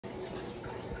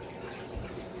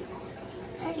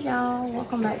Y'all,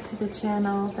 welcome back to the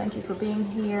channel. Thank you for being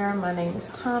here. My name is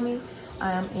Tommy.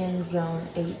 I am in zone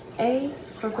 8A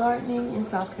for gardening in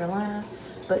South Carolina,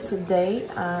 but today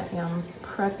I am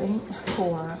prepping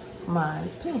for my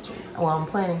pantry. Well, I'm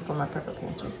planning for my prepper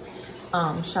pantry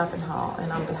shopping haul,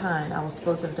 and I'm behind. I was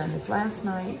supposed to have done this last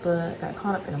night, but got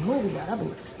caught up in a movie that I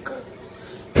believe is good.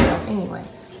 So anyway,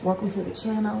 welcome to the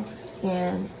channel,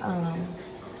 and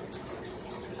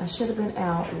I should have been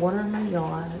out watering my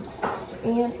yard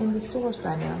and in the stores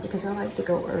by now because I like to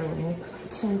go early. It's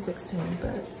 10:16,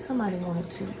 but somebody wanted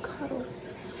to cuddle.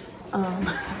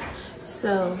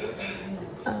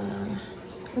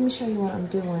 Let me show you what I'm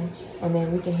doing, and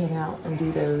then we can head out and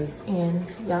do those, and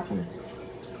y'all can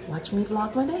watch me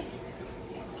vlog my day.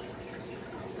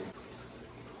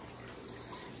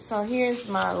 So here's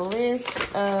my list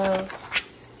of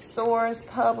stores: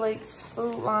 Publix,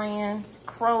 Food Lion,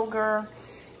 Kroger.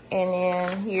 And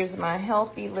then here's my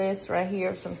healthy list right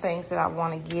here of some things that I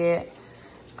want to get.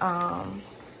 And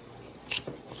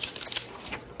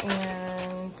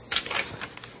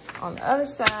on the other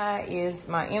side is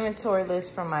my inventory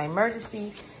list from my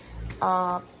emergency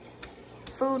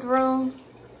food room.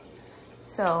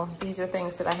 So these are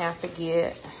things that I have to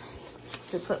get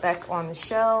to put back on the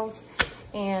shelves.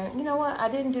 And you know what? I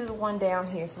didn't do the one down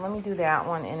here, so let me do that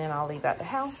one, and then I'll leave out the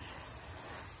house.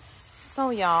 So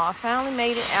y'all, I finally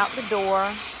made it out the door,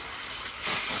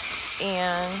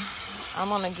 and I'm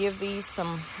gonna give these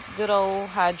some good old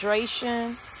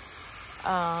hydration.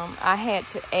 I had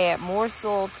to add more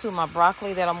soil to my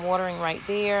broccoli that I'm watering right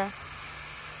there.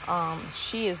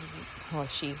 He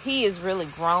is really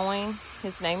growing.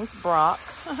 His name is Brock.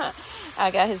 I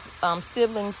got his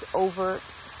siblings over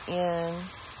in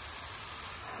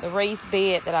the raised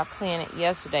bed that I planted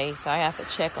yesterday, so I have to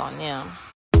check on them.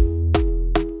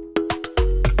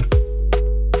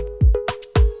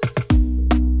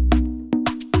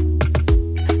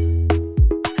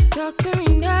 Talk to me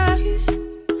nice,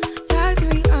 talk to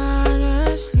me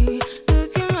honestly.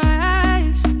 Look in my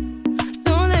eyes,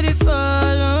 don't let it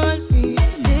fall on me.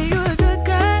 Say you're a good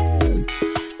guy,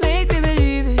 make me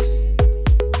believe it.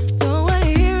 Don't wanna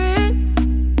hear it,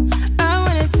 I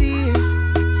wanna see it.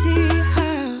 See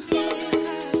how.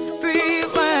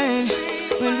 Rewind,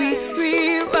 when we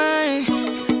rewind,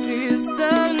 it feels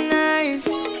so nice.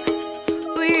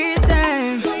 With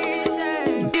time,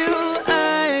 you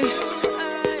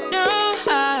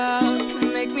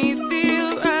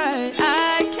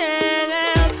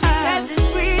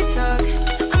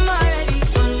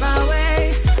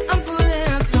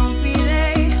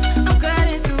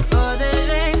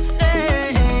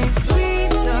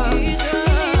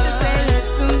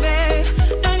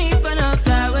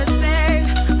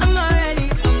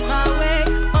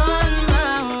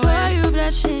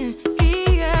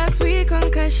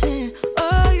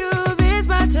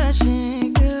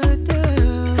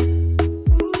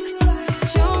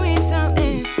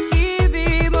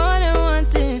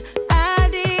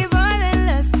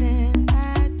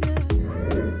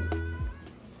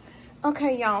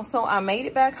Okay, y'all, so I made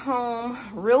it back home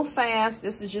real fast.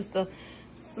 This is just a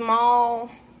small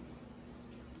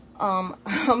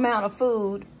amount of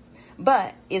food,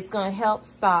 but it's gonna help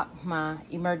stock my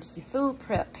emergency food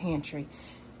prep pantry.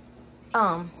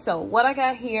 So what I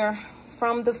got here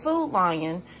from the Food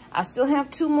Lion, I still have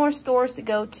 2 more stores to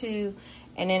go to,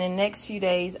 and in the next few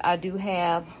days I do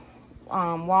have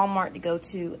Walmart to go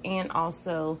to, and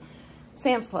also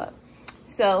Sam's Club.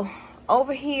 So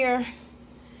over here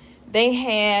they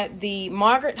had the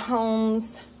Margaret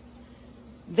Holmes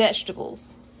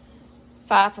vegetables,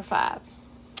 5 for $5.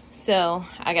 So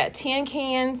I got 10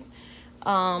 cans.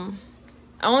 I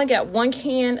only got 1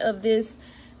 can of this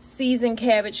seasoned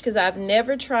cabbage because I've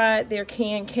never tried their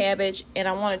canned cabbage, and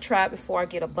I want to try it before I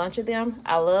get a bunch of them.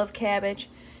 I love cabbage,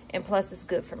 and plus it's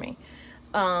good for me.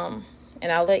 And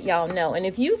I'll let y'all know. And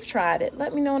if you've tried it,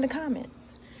 let me know in the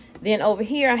comments. Then over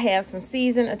here I have some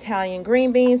seasoned Italian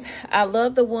green beans. I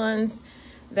love the ones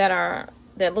that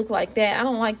look like that. I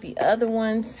don't like the other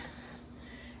ones.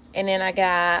 And then I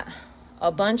got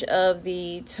a bunch of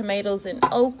the tomatoes and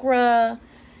okra,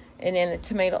 and then the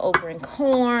tomato, okra, and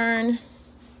corn.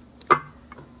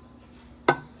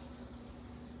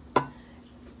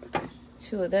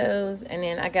 Two of those. And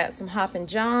then I got some Hoppin'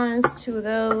 Johns, 2 of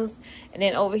those. And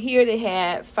then over here they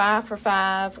had 5 for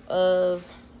 $5 of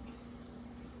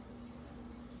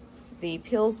the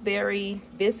Pillsbury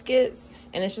biscuits,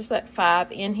 and it's just like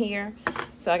 5 in here,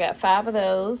 so I got 5 of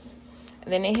those.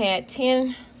 And then they had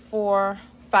 10 for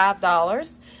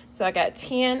 $5, so I got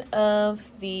 10 of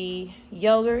the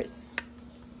yogurts.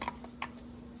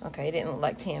 Okay, it didn't look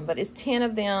like 10, but it's 10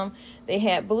 of them. They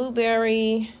had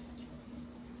blueberry,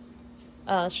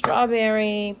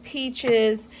 strawberry,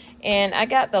 peaches, and I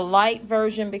got the light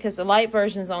version because the light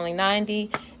version is only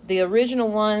 90. The original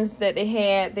ones that they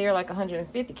had, they're like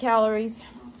 150 calories.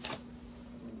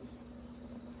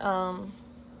 You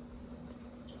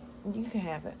can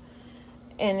have it.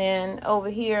 And then over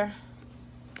here,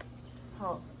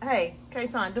 oh, hey,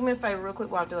 Kason, do me a favor real quick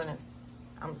while I'm doing this.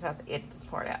 I'm just have to edit this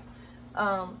part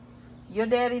out. Your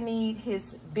daddy need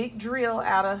his big drill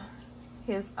out of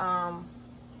his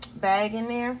bag in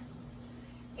there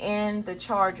and the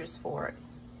chargers for it.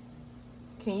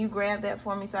 Can you grab that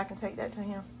for me so I can take that to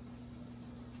him?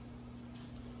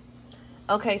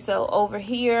 Okay, so over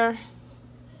here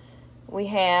we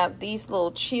have these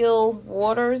little chill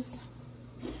waters.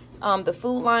 The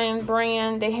Food Lion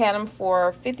brand, they had them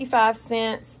for 55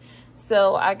 cents.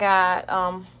 So I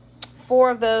got 4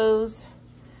 of those.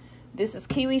 This is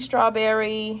kiwi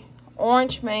strawberry,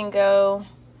 orange mango,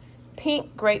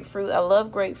 pink grapefruit, I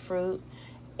love grapefruit,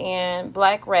 and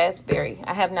black raspberry.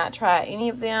 I have not tried any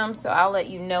of them, so I'll let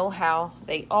you know how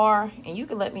they are, and you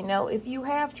can let me know if you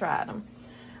have tried them.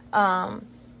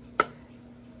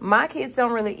 My kids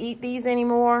don't really eat these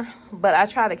anymore, but I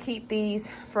try to keep these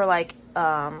for like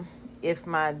if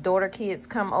my daughter kids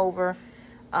come over,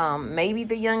 maybe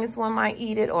the youngest one might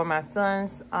eat it, or my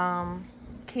son's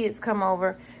kids come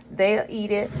over, they'll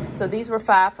eat it. So these were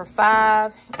 5 for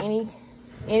 $5,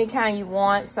 any kind you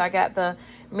want. So I got the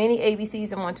mini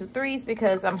ABCs and 1, 2, 3s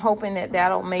because I'm hoping that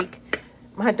that'll make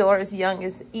my daughter's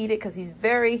youngest eat it, because he's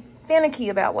very finicky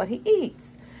about what he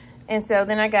eats. And so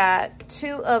then I got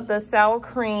 2 of the sour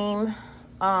cream.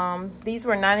 These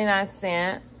were 99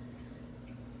 cents.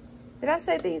 Did I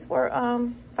say these were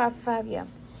 5 for $5? Yeah.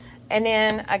 And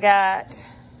then I got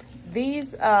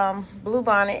these Blue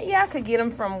Bonnet. Yeah, I could get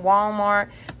them from Walmart,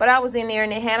 but I was in there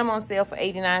and they had them on sale for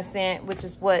 89 cents, which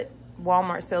is what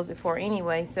Walmart sells it for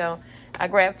anyway. So I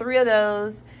grabbed 3 of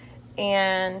those,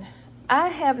 and I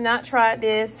have not tried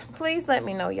this. Please let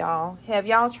me know, y'all. Have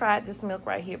y'all tried this milk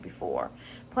right here before?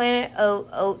 Planet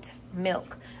Oat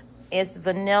milk. It's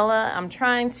vanilla. I'm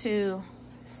trying to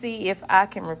see if I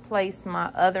can replace my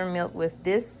other milk with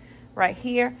this right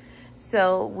here.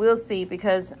 So we'll see,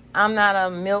 because I'm not a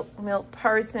milk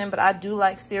person, but I do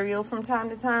like cereal from time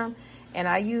to time, and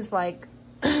I use like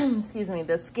excuse me,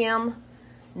 the skim,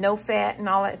 no fat and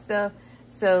all that stuff.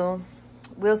 So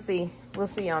we'll see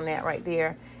on that right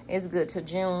there. It's good to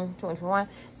June 2021.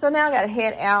 So now I got to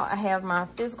head out. I have my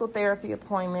physical therapy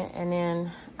appointment, and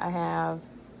then I have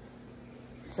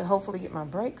to hopefully get my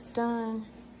brakes done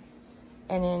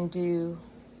and then do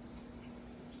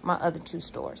my other 2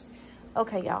 stores.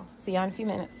 Okay, y'all. See y'all in a few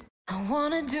minutes. I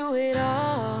wanna do it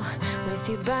all with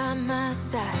you by my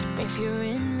side. If you're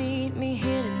in, meet me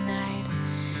here tonight.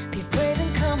 Be brave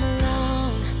and come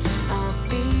along. I'll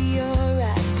be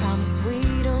alright. Promise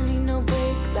we don't need no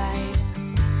brake lights.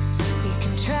 We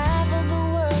can travel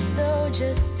the world, so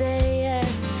just say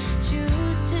yes.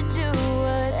 Choose to do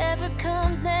whatever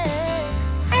comes next.